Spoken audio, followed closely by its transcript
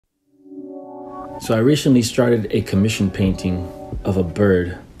So I recently started a commission painting of a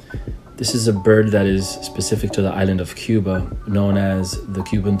bird. This is a bird that is specific to the island of Cuba, known as the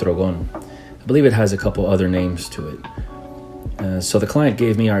Cuban Tocororo. I believe it has a couple other names to it. So the client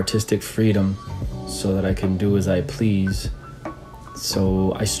gave me artistic freedom so that I can do as I please.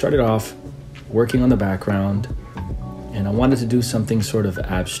 So I started off working on the background, and I wanted to do something sort of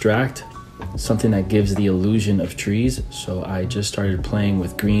abstract, something that gives the illusion of trees. So I just started playing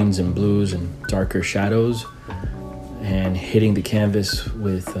with greens and blues and darker shadows and hitting the canvas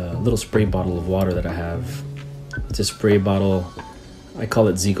with a little spray bottle of water that I have. It's a spray bottle, I call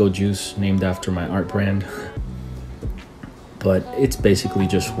it Zico Juice, named after my art brand. But it's basically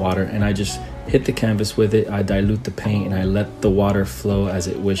just water, and I just hit the canvas with it. I dilute the paint and I let the water flow as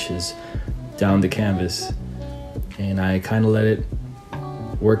it wishes down the canvas. And I kind of let it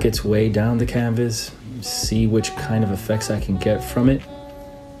work its way down the canvas, see which kind of effects I can get from it.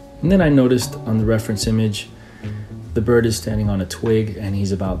 And then I noticed on the reference image, the bird is standing on a twig and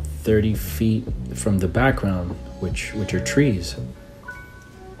he's about 30 feet from the background, which are trees.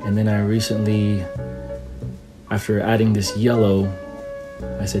 And then I recently, after adding this yellow,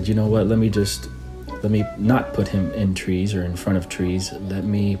 I said, you know what, let me not put him in trees or in front of trees, let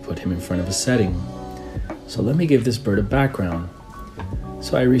me put him in front of a setting. So let me give this bird a background.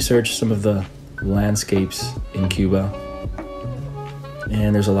 So I researched some of the landscapes in Cuba,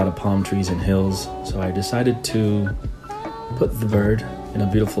 and there's a lot of palm trees and hills. So I decided to put the bird in a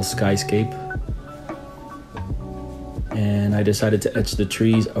beautiful skyscape, and I decided to etch the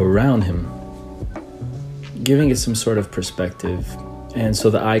trees around him, giving it some sort of perspective, and so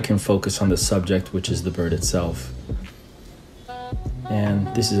the eye can focus on the subject, which is the bird itself.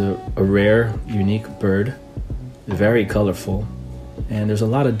 And this is a rare, unique bird, very colorful, and there's a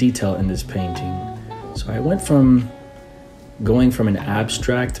lot of detail in this painting. So I went from going from an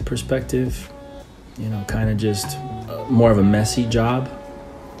abstract perspective, you know, kind of just more of a messy job,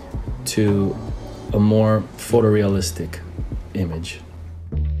 to a more photorealistic image.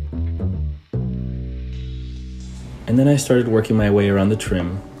 And then I started working my way around the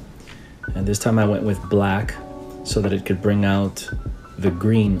trim, and this time I went with black so that it could bring out the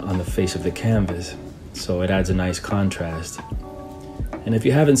green on the face of the canvas, so it adds a nice contrast. And if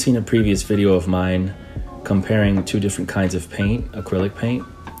you haven't seen a previous video of mine comparing two different kinds of paint, acrylic paint,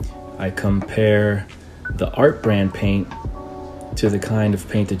 I compare the art brand paint to the kind of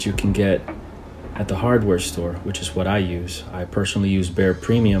paint that you can get at the hardware store, which is what I use. I personally use Behr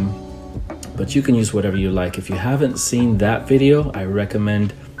Premium, but you can use whatever you like. If you haven't seen that video, I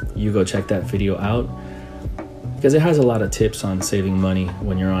recommend you go check that video out, because it has a lot of tips on saving money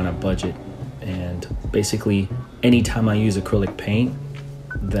when you're on a budget. And basically, anytime I use acrylic paint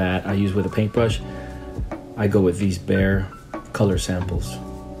that I use with a paintbrush, I go with these Behr color samples.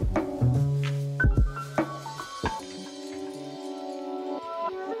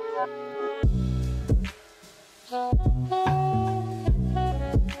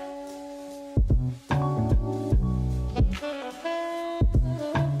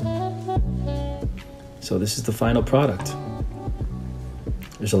 So this is the final product.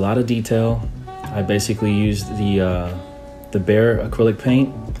 There's a lot of detail. I basically used the Behr acrylic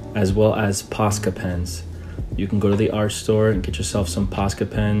paint as well as POSCA pens. You can go to the art store and get yourself some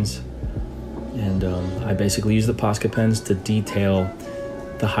POSCA pens. And I basically use the POSCA pens to detail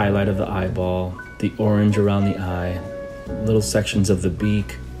the highlight of the eyeball, the orange around the eye, little sections of the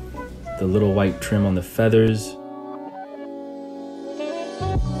beak, the little white trim on the feathers.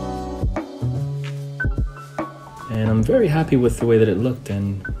 And I'm very happy with the way that it looked,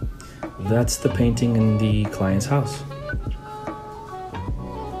 and that's the painting in the client's house.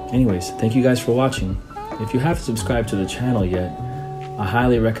 Anyways, thank you guys for watching. If you haven't subscribed to the channel yet, I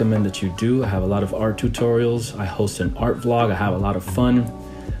highly recommend that you do. I have a lot of art tutorials. I host an art vlog. I have a lot of fun.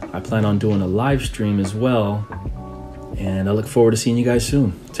 I plan on doing a live stream as well. And I look forward to seeing you guys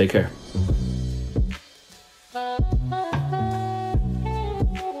soon. Take care.